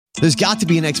There's got to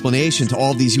be an explanation to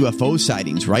all of these UFO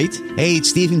sightings, right? Hey,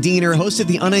 it's Stephen Diener, host of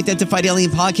the Unidentified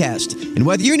Alien Podcast. And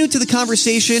whether you're new to the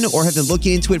conversation or have been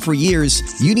looking into it for years,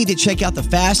 you need to check out the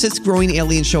fastest growing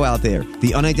alien show out there,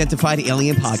 the Unidentified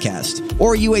Alien Podcast,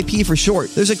 or UAP for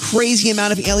short. There's a crazy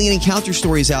amount of alien encounter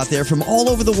stories out there from all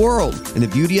over the world. And the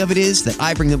beauty of it is that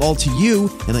I bring them all to you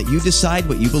and let you decide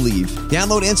what you believe.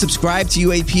 Download and subscribe to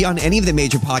UAP on any of the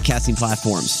major podcasting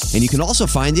platforms. And you can also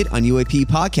find it on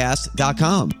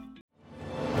UAPpodcast.com.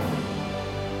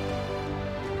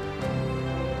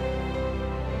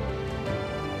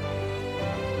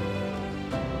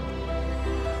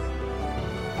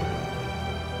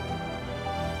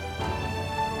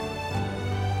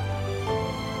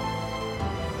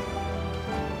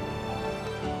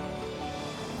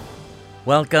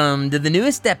 Welcome to the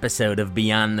newest episode of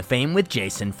Beyond the Fame with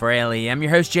Jason Fraley. I'm your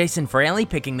host, Jason Fraley,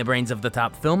 picking the brains of the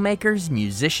top filmmakers,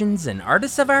 musicians, and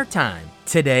artists of our time.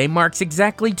 Today marks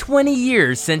exactly 20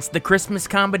 years since the Christmas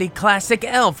comedy classic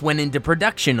Elf went into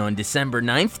production on December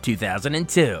 9th,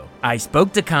 2002. I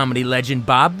spoke to comedy legend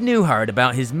Bob Newhart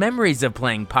about his memories of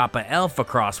playing Papa Elf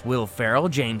across Will Ferrell,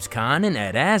 James Caan, and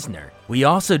Ed Asner. We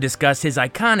also discuss his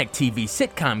iconic TV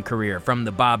sitcom career from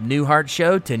The Bob Newhart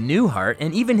Show to Newhart,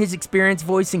 and even his experience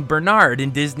voicing Bernard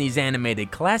in Disney's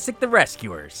animated classic The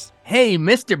Rescuers. Hey,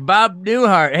 Mr. Bob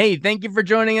Newhart. Hey, thank you for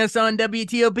joining us on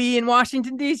WTOP in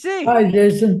Washington, D.C. Hi,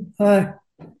 Jason. Hi.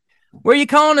 Where are you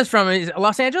calling us from? Is it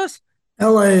Los Angeles?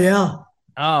 L.A., yeah.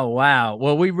 Oh, wow.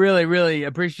 Well, we really, really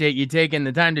appreciate you taking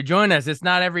the time to join us. It's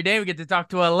not every day we get to talk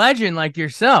to a legend like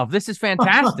yourself. This is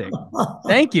fantastic.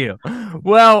 Thank you.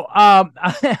 Well, I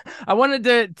wanted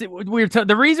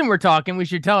the reason we're talking, we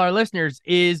should tell our listeners,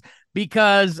 is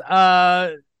because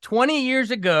 20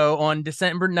 years ago on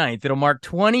December 9th, it'll mark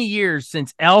 20 years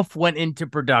since Elf went into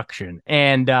production.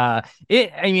 And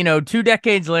 2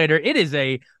 decades later, it is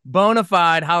a bona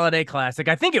fide holiday classic.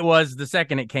 I think it was the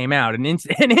second it came out, an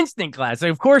instant classic.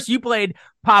 Of course, you played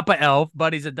Papa Elf,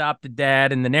 Buddy's adopted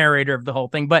dad, and the narrator of the whole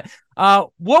thing. But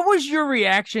what was your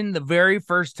reaction the very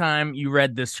first time you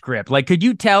read the script? Like, could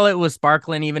you tell it was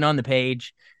sparkling even on the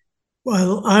page?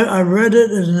 Well, I read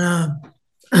it and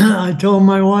I told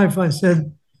my wife, I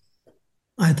said,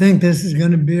 I think this is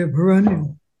going to be a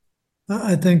perennial.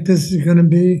 I think this is going to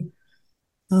be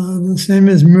the same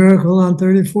as Miracle on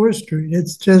 34th Street.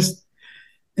 It's just,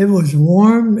 it was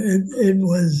warm. It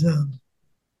was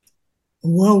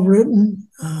well written,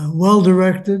 well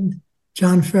directed.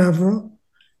 Jon Favreau,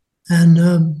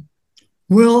 and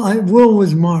Will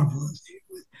was marvelous.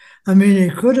 I mean,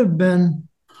 it could have been,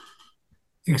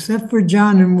 except for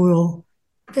Jon and Will,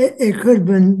 it could have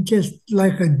been just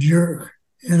like a jerk,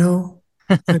 you know.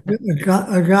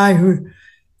 a guy who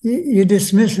you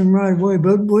dismiss him right away,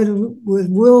 but with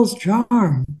Will's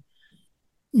charm,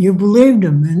 you believed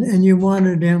him and you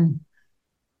wanted him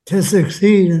to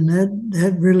succeed, and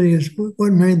that really is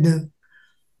what made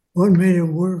it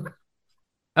work.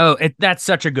 Oh, that's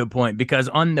such a good point, because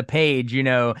on the page, you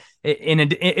know,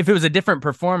 if it was a different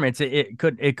performance, it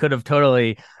could have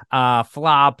totally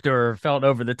flopped or felt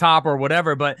over the top or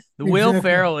whatever. But Will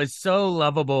Ferrell is so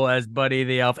lovable as Buddy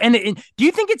the Elf. And do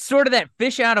you think it's sort of that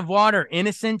fish out of water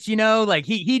innocence? You know, like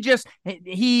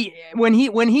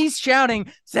when he's shouting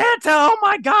Santa, oh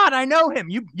my God, I know him.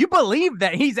 You believe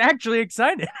that he's actually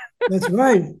excited. That's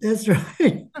right.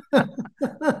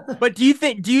 But what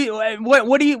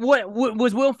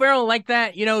was Will Ferrell like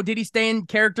that? You know, did he stay in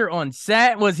character on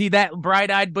set? Was he that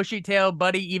bright-eyed, bushy-tailed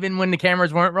Buddy even when the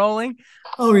cameras weren't rolling?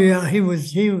 Oh yeah, he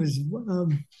was.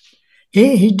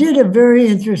 He did a very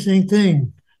interesting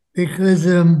thing, because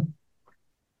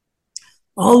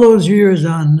all those years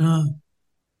on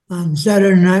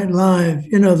Saturday Night Live,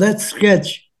 you know, that's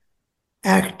sketch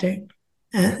acting,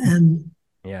 and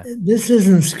yeah, this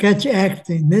isn't sketch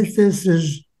acting. This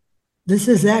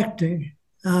is acting,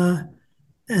 and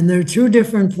there are two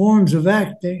different forms of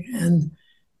acting, and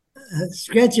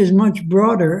sketch is much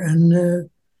broader, and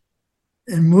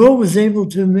Will was able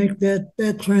to make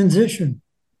that transition.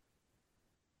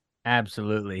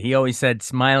 Absolutely. He always said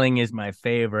smiling is my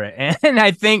favorite. And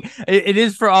I think it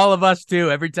is for all of us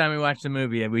too. Every time we watch the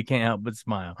movie, we can't help but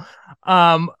smile.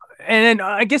 And then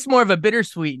I guess more of a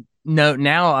bittersweet note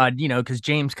now, because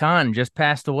James Caan just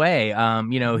passed away.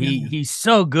 He's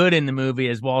so good in the movie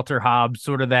as Walter Hobbs,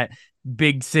 sort of that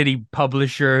big city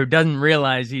publisher who doesn't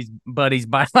realize he's Buddy's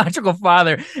biological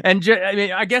father. And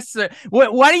I guess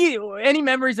why do you any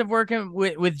memories of working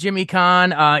with Jimmy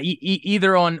Caan,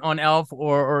 either on Elf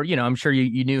or I'm sure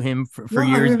you knew him for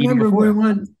years. I remember even before. we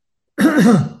went.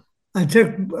 I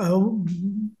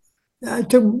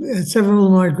took several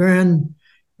of my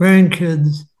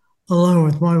grandkids along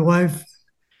with my wife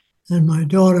and my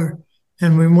daughter,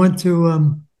 and we went to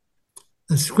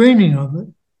a screening of it,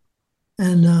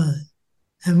 and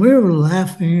we were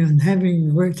laughing and having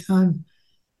a great time.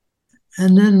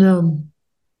 And then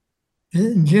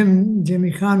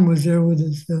Jimmy Caan was there with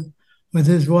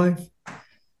his wife,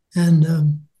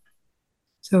 and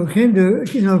so it came to,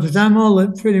 because I'm all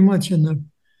pretty much in the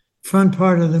front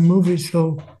part of the movie.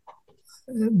 So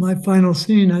my final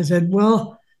scene, I said,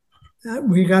 well,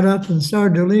 we got up and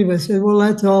started to leave. I said, well,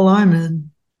 that's all I'm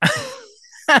in.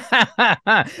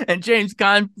 And James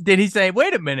Caan, did he say,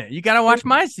 wait a minute, you got to watch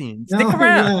my scene. Stick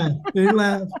around. He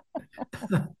laughed.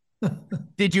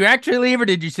 Did you actually leave or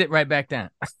did you sit right back down?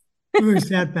 We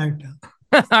sat back down.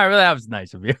 Really, that was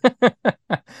nice of you.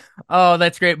 Oh,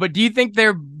 that's great. But do you think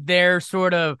they're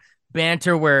sort of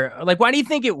banter where, like, why do you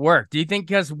think it worked? Do you think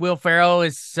because Will Ferrell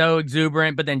is so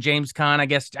exuberant, but then James Caan, I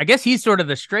guess he's sort of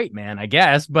the straight man, I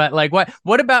guess. But like,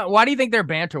 what about, why do you think their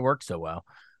banter works so well?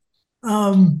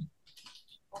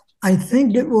 I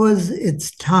think it was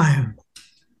its time.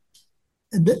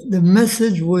 The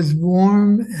message was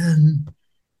warm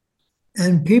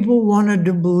and people wanted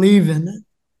to believe in it.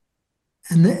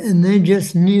 And they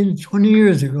just needed 20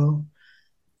 years ago,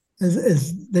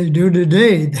 as they do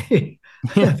today,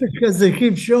 because they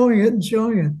keep showing it and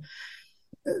showing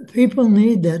it. People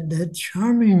need that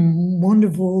charming,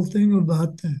 wonderful thing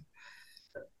about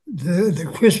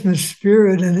the Christmas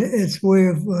spirit and its way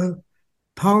of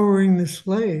powering the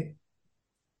sleigh.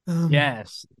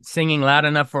 Yes, singing loud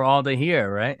enough for all to hear,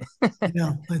 right?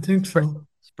 Yeah, I think so.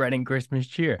 Spreading Christmas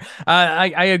cheer.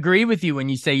 I agree with you when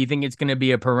you say you think it's going to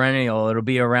be a perennial. It'll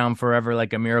be around forever,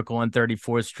 like A Miracle on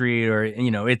 34th Street, or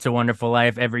It's a Wonderful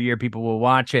Life. Every year people will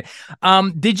watch it.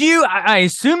 Did you? I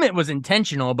assume it was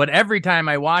intentional, but every time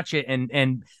I watch it,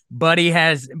 and Buddy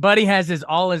has his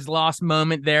all is lost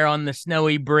moment there on the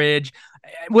snowy bridge.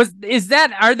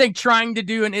 Are they trying to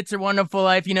do an It's a Wonderful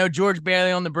Life, George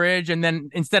Bailey on the bridge, and then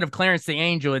instead of Clarence the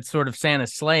Angel, it's sort of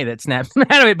Santa's sleigh that snaps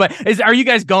out of it. But are you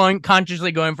guys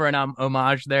consciously going for an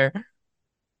homage there?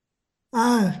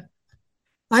 I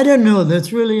don't know.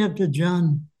 That's really up to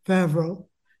Jon Favreau.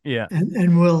 Yeah.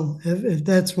 And Will, if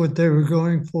that's what they were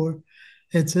going for.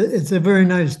 It's a very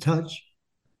nice touch.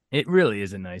 It really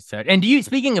is a nice touch. And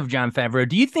speaking of Jon Favreau,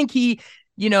 do you think he,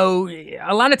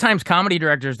 a lot of times comedy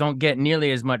directors don't get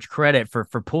nearly as much credit for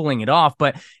pulling it off,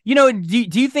 but do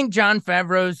you think Jon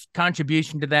Favreau's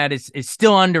contribution to that is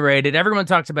still underrated? Everyone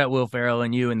talks about Will Ferrell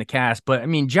and you and the cast, but I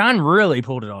mean, Jon really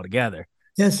pulled it all together.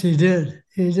 Yes, he did.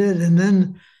 And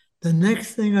then the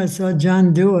next thing I saw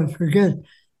Jon do, I forget,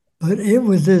 but it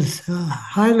was this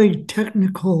highly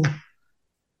technical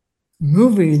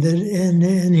movie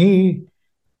and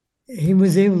he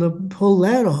was able to pull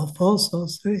that off also.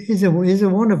 So he's a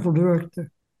wonderful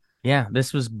director. Yeah,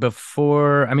 this was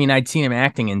before. I mean, I'd seen him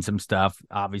acting in some stuff,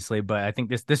 obviously, but I think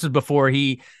this was before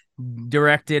he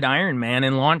directed Iron Man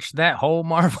and launched that whole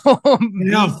Marvel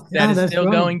beast that is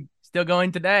still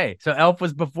going today. So Elf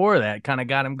was before that, kind of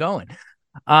got him going.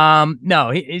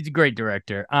 No, he's a great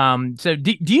director. So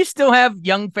do you still have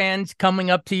young fans coming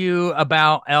up to you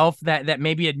about Elf that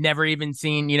maybe had never even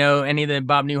seen, any of the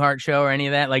Bob Newhart show or any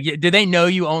of that? Like, do they know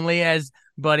you only as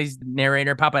Buddy's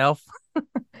narrator, Papa Elf?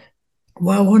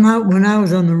 Well, when I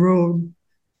was on the road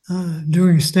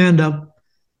doing stand-up,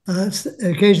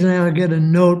 occasionally I would get a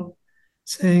note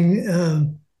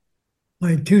saying,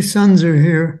 my two sons are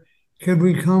here. Could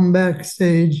we come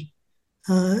backstage?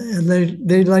 And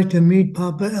they'd like to meet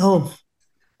Papa Elf.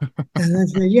 And I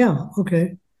say, yeah,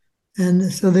 okay.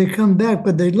 And so they come back,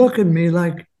 but they look at me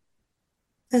like,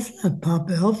 that's not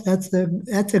Papa Elf. That's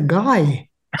a guy,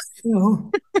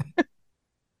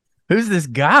 Who's this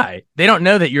guy? They don't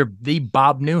know that you're the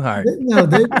Bob Newhart. No,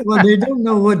 they don't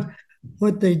know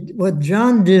what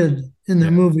Jon did in the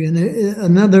movie. And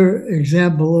another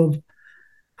example of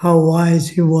how wise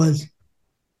he was.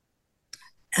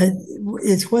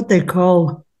 It's what they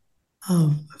call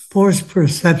forced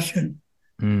perception.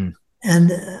 And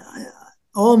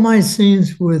all my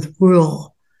scenes with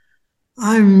Will,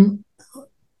 I'm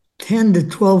 10 to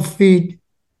 12 feet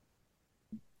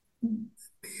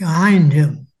behind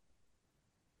him.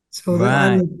 So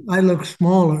that I look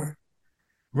smaller.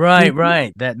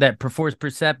 Right. That forced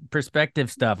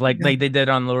perspective stuff, like they did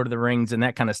on Lord of the Rings and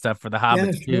that kind of stuff for the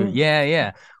Hobbits too. Sure.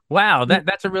 Yeah. Wow,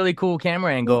 that's a really cool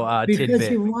camera angle because tidbit.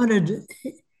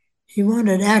 He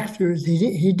wanted actors.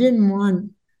 He didn't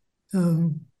want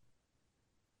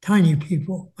tiny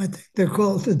people. I think they're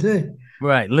called today.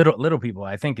 Right. Little people,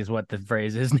 I think is what the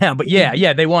phrase is now. But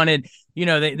yeah, they wanted,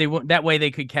 they that way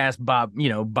they could cast Bob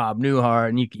Newhart,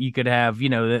 and you could have,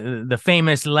 the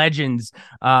famous legends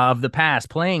of the past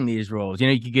playing these roles.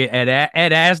 You could get Ed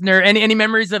Asner. Any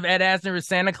memories of Ed Asner as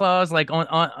Santa Claus? Like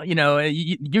on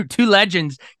you're two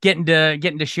legends getting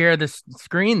to share the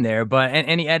screen there. But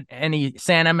any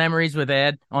Santa memories with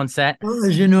Ed on set? Well,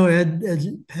 as you know, Ed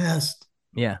passed.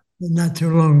 Yeah. Not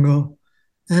too long ago,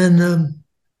 and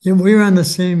we were on the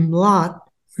same lot.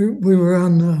 We were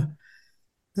on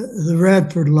the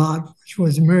Radford lot, which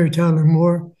was Mary Tyler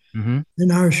Moore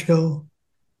in our show,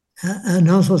 and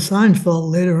also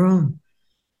Seinfeld later on.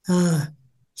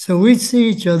 So we'd see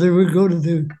each other. We'd go to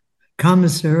the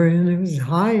commissary, and it was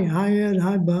hi Ed,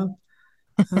 hi Bob,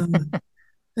 and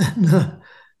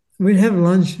we'd have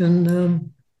lunch,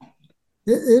 and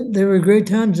there were great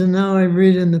times. And now I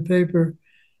read in the paper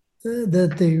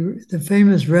that the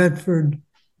famous Radford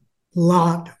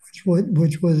lot,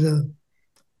 which was I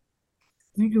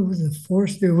think it was a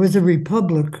Forster, it was a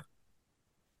Republic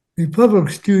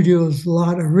Studios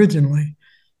lot originally,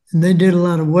 and they did a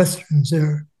lot of westerns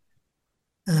there.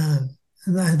 And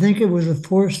I think it was a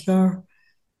 4-star,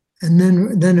 and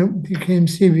then it became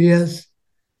CBS,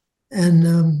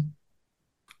 and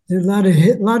there's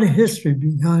a lot of history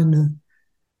behind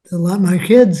the lot. My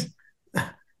kids,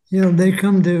 they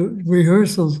come to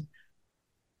rehearsals,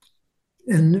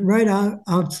 and right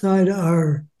outside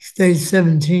our stage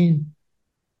 17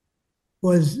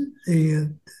 was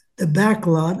the back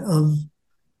lot of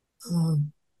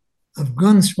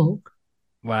Gunsmoke.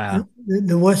 Wow.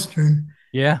 The Western.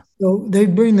 Yeah. So they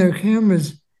bring their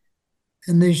cameras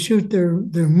and they shoot their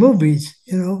movies,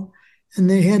 and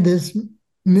they had this $1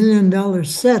 million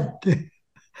set to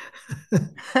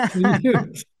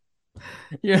use.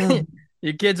 Yeah.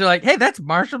 Your kids are like, hey, that's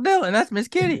Marshall Dillon. That's Miss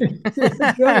Kitty.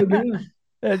 That's right, yeah.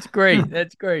 That's great.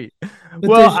 That's great. But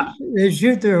well, they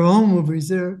shoot their own movies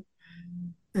there,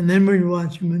 and then we'd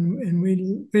watch them, and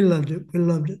we loved it. We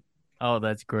loved it. Oh,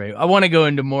 that's great. I want to go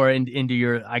into more into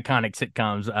your iconic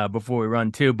sitcoms before we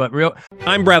run too. But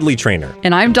I'm Bradley Trainer.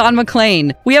 And I'm Don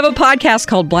McClain. We have a podcast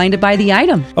called Blinded by the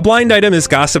Item. A blind item is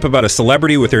gossip about a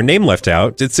celebrity with their name left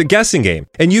out. It's a guessing game,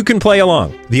 and you can play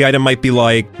along. The item might be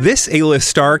like, this A-list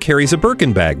star carries a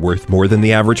Birkin bag worth more than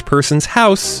the average person's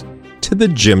house to the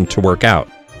gym to work out.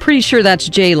 Pretty sure that's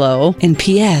J-Lo. And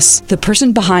P.S. the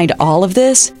person behind all of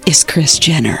this is Kris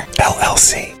Jenner,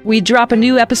 LLC. We drop a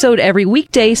new episode every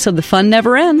weekday so the fun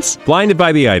never ends. Blinded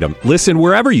by the Item. Listen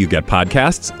wherever you get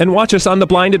podcasts and watch us on the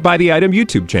Blinded by the Item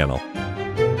YouTube channel.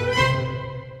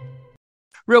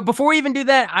 Before we even do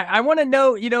that, I want to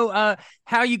know,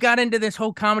 how you got into this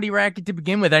whole comedy racket to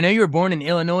begin with. I know you were born in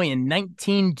Illinois in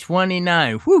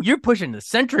 1929. Whew, you're pushing the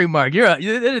century mark.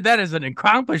 That is an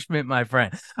accomplishment, my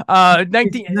friend.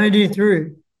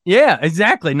 1993. Yeah,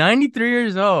 exactly. 93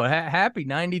 years old. Happy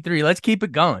 93. Let's keep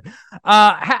it going.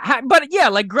 But yeah,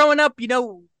 like growing up,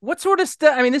 what sort of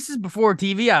stuff? I mean, this is before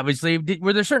TV, obviously.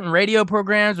 Were there certain radio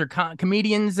programs or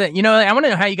comedians that, I want to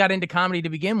know how you got into comedy to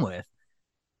begin with.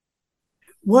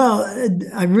 Well,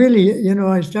 I really,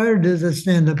 I started as a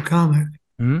stand-up comic.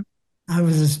 Mm-hmm. I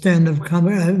was a stand-up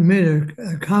comic. I made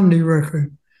a comedy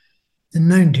record in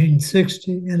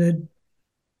 1960, and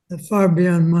it far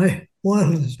beyond my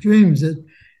wildest dreams. It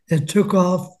took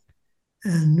off,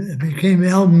 and it became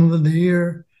album of the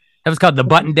year. That was called The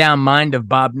Button-Down Mind of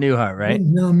Bob Newhart, right?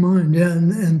 Button-Down Mind, yeah.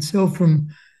 And so from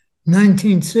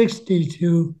 1960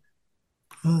 to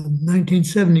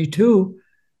 1972,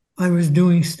 I was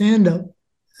doing stand-up.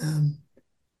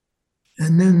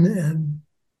 And then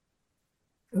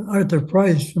Arthur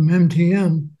Price from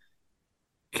MTM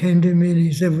came to me and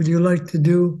he said, would you like to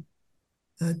do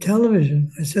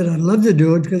television? I said, I'd love to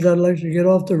do it because I'd like to get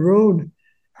off the road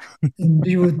and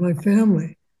be with my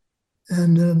family.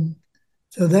 And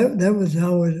so that was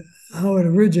how it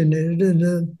originated.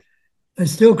 And I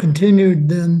still continued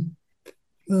then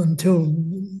until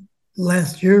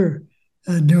last year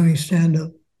doing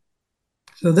stand-up.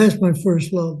 So that's my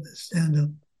first love,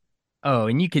 stand-up. Oh,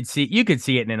 and you could see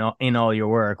it in all your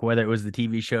work, whether it was the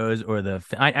TV shows or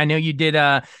I know you did.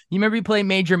 You remember you played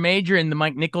Major in the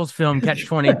Mike Nichols film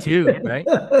Catch-22, right?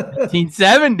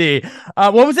 1970.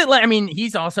 What was it like? I mean,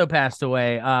 he's also passed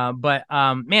away. But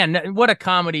man, what a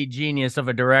comedy genius of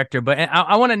a director. But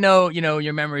I want to know,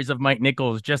 your memories of Mike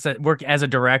Nichols just at work as a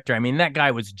director. I mean, that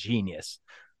guy was genius.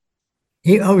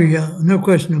 Oh yeah, no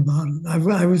question about it.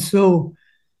 I was so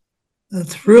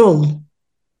thrilled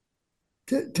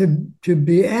to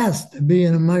be asked to be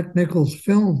in a Mike Nichols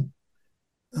film,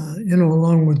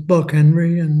 along with Buck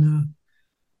Henry and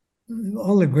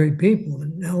all the great people,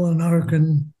 and Alan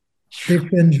Arkin,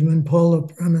 Dick Benjamin, Paula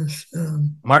Premise,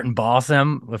 Martin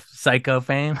Balsam with Psycho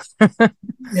fame.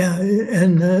 yeah,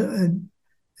 and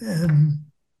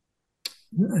I'm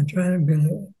trying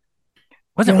to.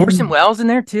 Wasn't Orson Welles in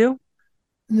there too?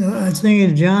 No, I was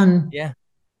thinking John. Yeah.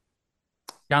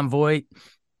 John Voight.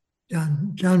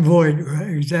 John Voight, right?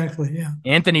 Exactly. Yeah.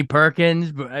 Anthony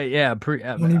Perkins. Yeah.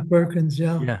 Tony Perkins.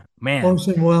 Yeah. Yeah. Man.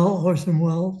 Orson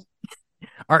Welles.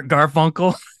 Art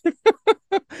Garfunkel.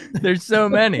 There's so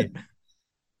many.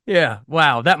 Yeah.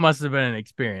 Wow. That must have been an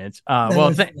experience.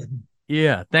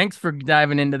 Yeah, thanks for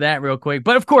diving into that real quick.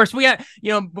 But of course, we got,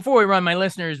 before we run, my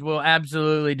listeners will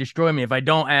absolutely destroy me if I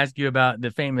don't ask you about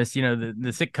the famous, the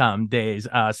sitcom days.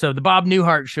 So the Bob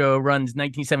Newhart Show runs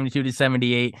 1972 to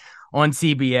 78 on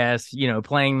CBS,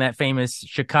 playing that famous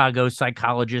Chicago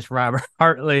psychologist, Robert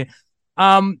Hartley.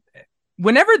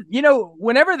 Whenever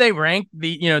they rank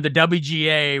the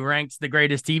WGA ranks the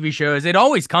greatest TV shows, it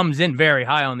always comes in very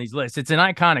high on these lists. It's an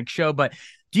iconic show, but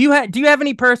do you have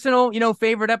any personal,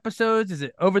 favorite episodes? Is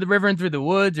it Over the River and Through the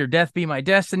Woods or Death Be My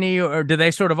Destiny, or do they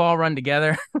sort of all run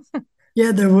together?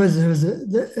 Yeah, there was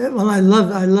I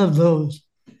love those.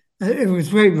 It was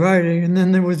great writing, and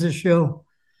then there was a show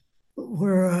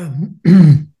where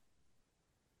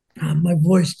my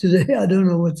voice today, I don't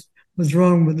know what's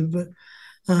wrong with it, but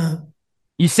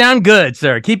you sound good,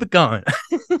 sir. Keep it going.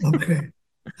 Okay.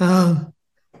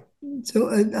 So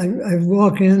I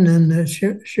walk in and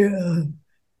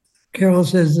Carol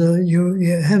says,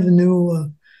 you have a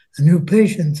new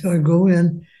patient. So I go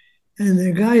in, and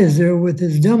the guy is there with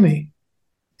his dummy.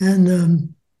 And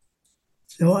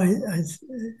so I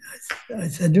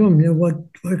said to him, what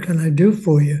can I do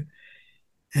for you?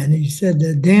 And he said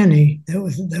that Danny, that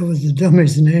was the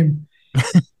dummy's name.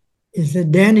 He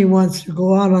said, Danny wants to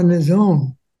go out on his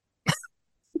own.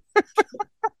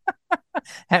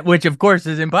 Which, of course,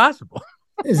 is impossible.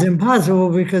 It's impossible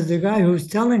because the guy who's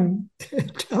telling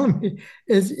me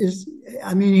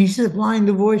he's supplying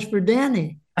the voice for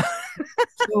Danny.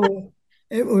 So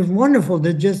it was wonderful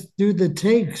to just do the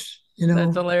takes,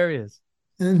 That's hilarious.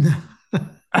 And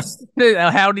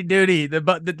howdy doody,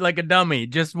 like a dummy,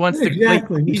 just wants to.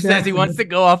 Exactly. He says he wants to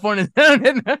go off on his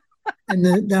own.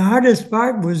 And the hardest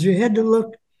part was you had to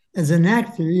look, as an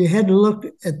actor, you had to look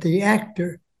at the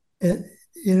actor, the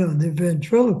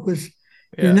ventriloquist.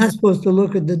 Yeah. You're not supposed to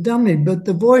look at the dummy, but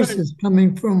the voice is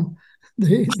coming from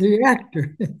the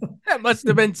actor. That must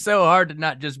have been so hard to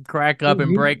not just crack up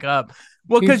and break up.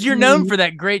 Well, because you're known for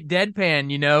that great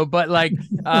deadpan, but like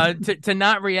to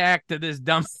not react to this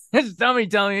dummy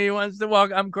telling you he wants to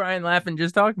walk. I'm crying, laughing,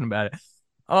 just talking about it.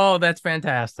 Oh, that's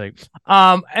fantastic.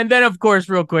 And then, of course,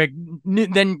 real quick,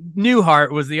 then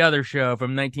Newhart was the other show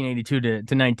from 1982 to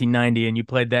 1990, and you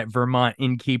played that Vermont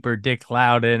innkeeper, Dick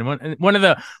Loudon, one of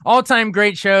the all-time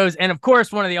great shows, and, of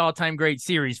course, one of the all-time great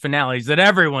series finales that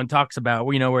everyone talks about,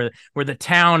 where the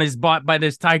town is bought by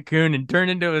this tycoon and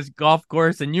turned into his golf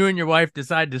course, and you and your wife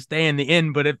decide to stay in the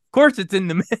inn, but, of course, it's in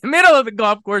the middle of the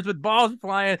golf course with balls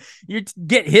flying. You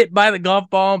get hit by the golf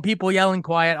ball, and people yelling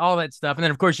quiet, all that stuff, and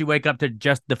then, of course, you wake up to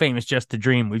the famous Just a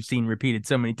Dream we've seen repeated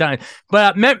so many times.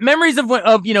 But memories of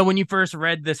when you first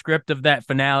read the script of that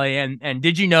finale, and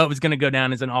did you know it was going to go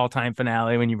down as an all-time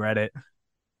finale when you read it?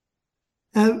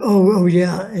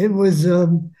 Yeah, it was. It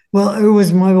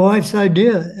was my wife's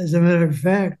idea, as a matter of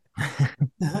fact.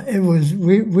 It was.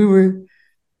 We were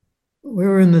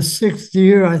in the 6th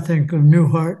year, I think, of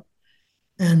Newhart,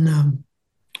 and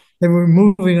they were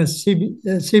moving us.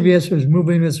 CBS was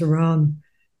moving us around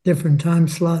different time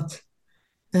slots.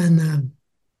 And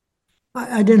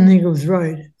I didn't think it was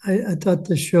right. I thought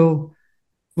the show,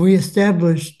 we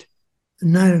established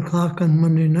 9 o'clock on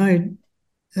Monday night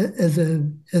as a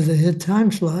hit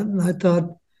time slot, and I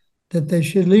thought that they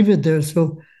should leave it there.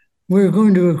 So we were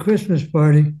going to a Christmas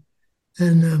party,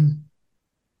 and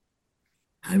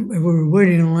we were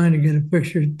waiting in line to get a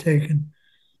picture taken.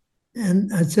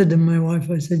 And I said to my wife,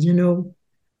 I said,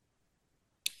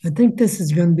 I think this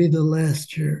is going to be the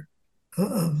last year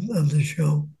of the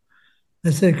show.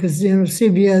 I said, because,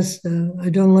 CBS, I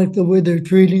don't like the way they're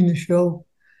treating the show.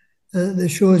 The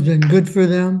show has been good for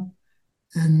them,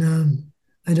 and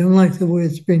I don't like the way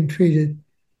it's being treated.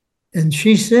 And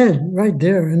she said right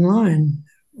there in line,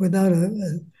 without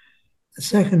a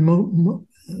second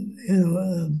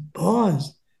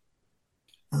pause,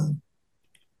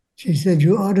 she said,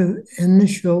 you ought to end the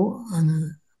show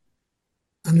on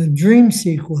a dream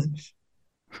sequence,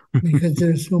 because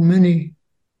there's so many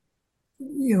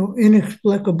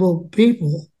inexplicable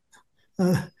people.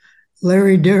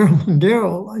 Larry, Daryl, and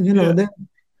Daryl,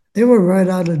 they were right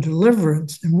out of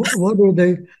Deliverance. And what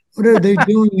are they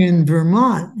doing in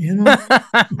Vermont?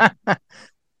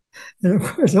 and of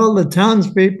course all the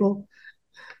townspeople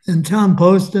and Tom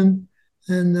Poston.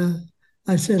 And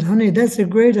I said, honey, that's a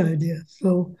great idea.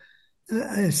 So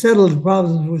I settled the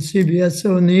problems with CBS.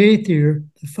 So in the 8th year,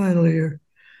 the final year,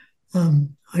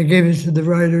 I gave it to the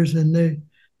writers, and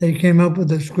they came up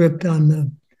with a script on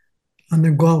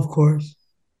the golf course.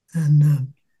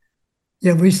 And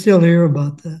yeah, we still hear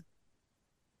about that.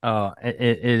 Oh,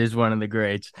 it is one of the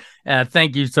greats.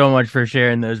 Thank you so much for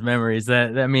sharing those memories.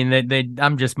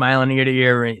 I'm just smiling ear to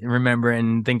ear, remembering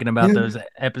and thinking about those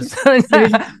episodes.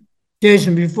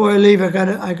 Jason, before I leave, I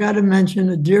gotta mention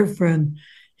a dear friend.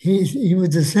 He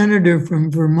was a senator from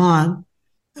Vermont,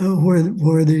 where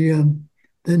the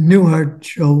Newhart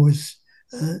show was,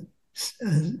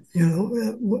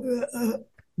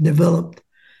 developed,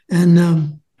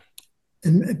 and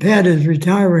Pat is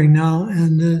retiring now,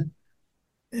 and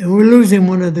we're losing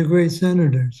one of the great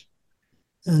senators,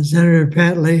 Senator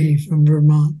Pat Leahy from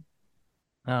Vermont.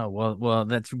 Oh, well,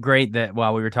 that's great that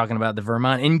while we were talking about the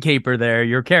Vermont innkeeper there,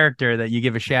 your character, that you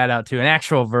give a shout out to an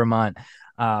actual Vermont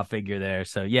figure there.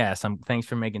 So yes, thanks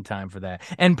for making time for that.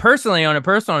 And personally, on a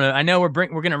personal note, I know we're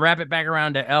going to wrap it back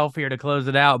around to Elf here to close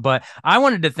it out, but I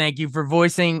wanted to thank you for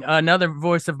voicing another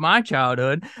voice of my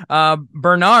childhood,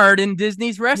 Bernard in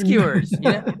Disney's Rescuers.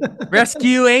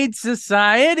 Rescue Aid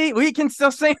Society. We can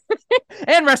still sing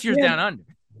and Rescuers Down Under.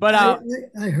 But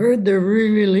I heard they're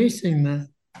re-releasing that.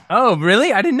 Oh,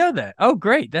 really? I didn't know that. Oh,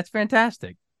 great. That's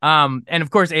fantastic. And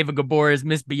of course, Ava Gabor is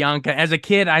Miss Bianca. As a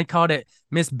kid, I called it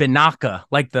Miss Binaka,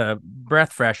 like the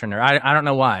breath freshener. I don't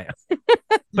know why,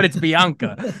 but it's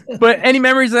Bianca. But any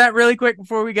memories of that really quick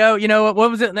before we go? What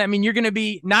was it? I mean, you're going to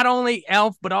be not only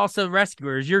Elf, but also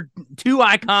Rescuers. You're two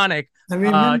iconic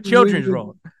children's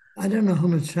roles. I don't know how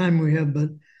much time we have, but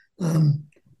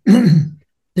the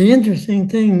interesting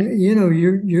thing,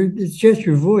 it's just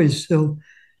your voice. So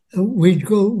we'd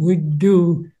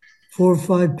do 4 or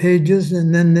 5 pages,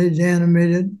 and then they'd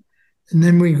animate it, and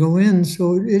then we go in.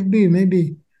 So it'd be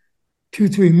maybe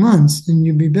 2-3 months, and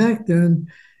you'd be back there,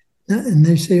 and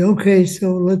they say, okay,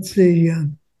 so let's see.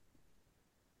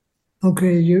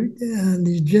 Okay, you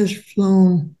just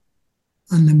flown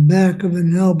on the back of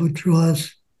an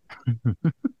albatross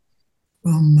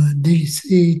from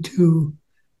D.C. to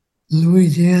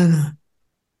Louisiana.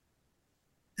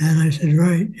 And I said,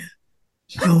 right.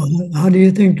 So how do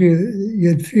you think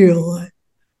you'd feel?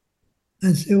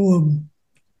 I said, well,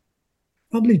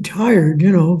 probably tired,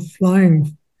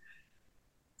 flying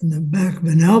in the back of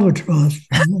an albatross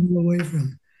from all the way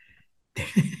from.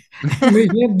 We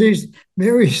have these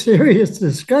very serious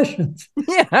discussions.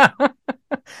 Yeah.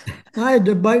 I had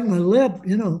to bite my lip,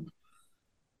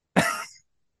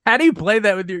 How do you play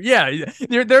that with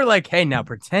they're like, hey, now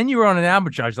pretend you were on an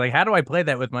albatross. Like, how do I play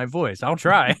that with my voice? I'll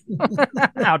try.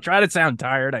 I'll try to sound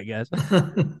tired, I guess.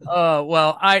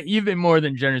 Well, you've been more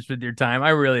than generous with your time. I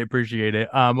really appreciate it.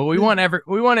 But we want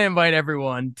to invite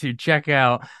everyone to check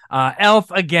out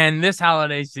Elf again this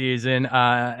holiday season.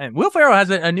 And Will Ferrell has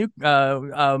a new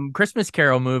Christmas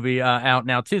Carol movie out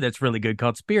now too. That's really good,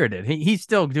 called Spirited. He's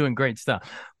still doing great stuff.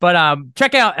 But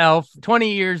check out Elf.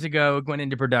 20 years ago, it went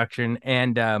into production,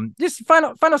 and just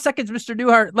final seconds, Mr.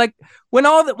 Newhart. Like when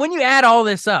you add all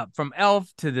this up, from Elf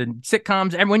to the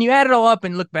sitcoms, and when you add it all up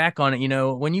and look back on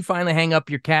it, when you finally hang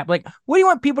up your cap, like what do you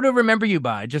want people to remember you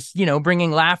by? Just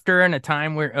bringing laughter in a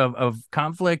time of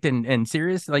conflict and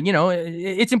serious. Like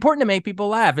it's important to make people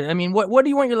laugh. I mean, what do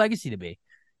you want your legacy to be?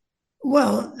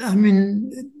 Well, I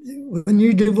mean, when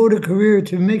you devote a career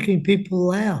to making people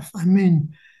laugh, I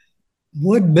mean,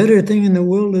 what better thing in the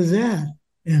world is that,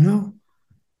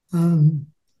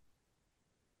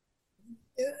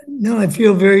 No, I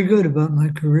feel very good about my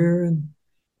career. And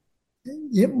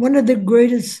one of the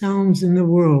greatest sounds in the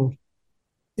world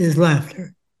is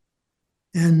laughter.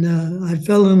 And I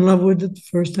fell in love with it the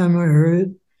first time I heard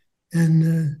it.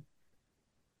 And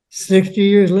 60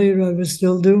 years later, I was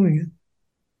still doing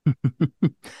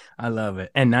it. I love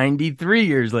it. And 93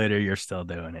 years later, you're still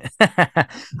doing it.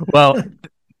 Well,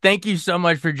 thank you so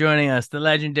much for joining us, the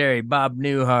legendary Bob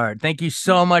Newhart. Thank you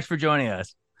so much for joining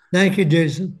us. Thank you,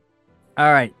 Jason.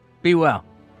 All right. Be well.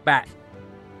 Bye.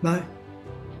 Bye.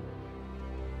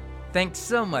 Thanks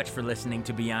so much for listening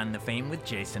to Beyond the Fame with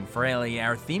Jason Fraley.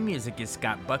 Our theme music is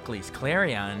Scott Buckley's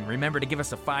Clarion. Remember to give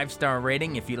us a 5-star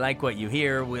rating if you like what you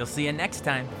hear. We'll see you next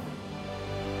time.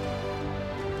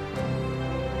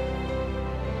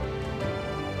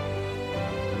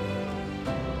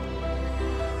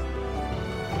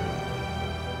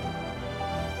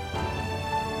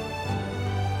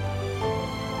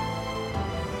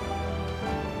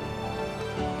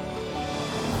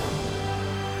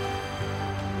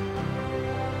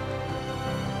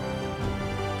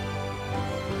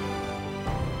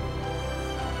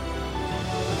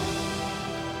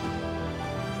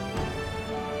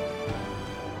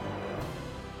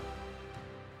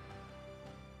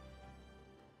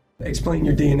 Explain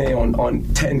your DNA on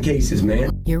 10 cases, man.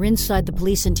 You're inside the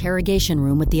police interrogation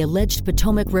room with the alleged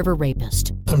Potomac River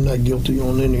rapist. I'm not guilty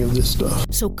on any of this stuff.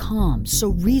 So calm, so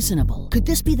reasonable. Could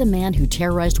this be the man who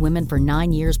terrorized women for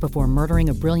 9 years before murdering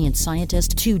a brilliant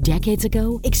scientist 2 decades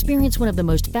ago? Experience one of the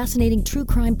most fascinating true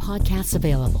crime podcasts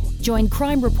available. Join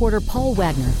crime reporter Paul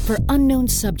Wagner for Unknown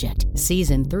Subject,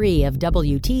 Season 3 of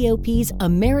WTOP's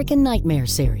American Nightmare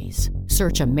series.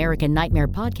 Search American Nightmare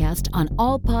Podcast on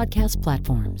all podcast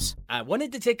platforms. I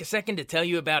wanted to take a second to tell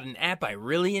you about an app I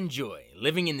really enjoy.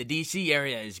 Living in the DC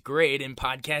area is great, and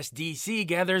Podcast DC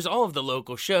gathers all of the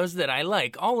local shows that I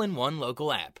like all in one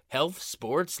local app. Health,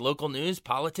 sports, local news,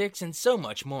 politics, and so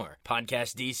much more.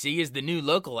 Podcast DC is the new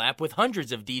local app with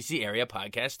hundreds of DC area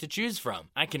podcasts to choose from.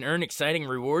 I can earn exciting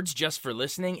rewards just for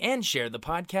listening and share the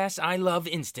podcasts I love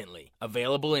instantly.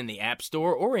 Available in the App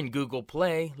Store or in Google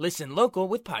Play, listen local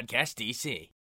with Podcast DC.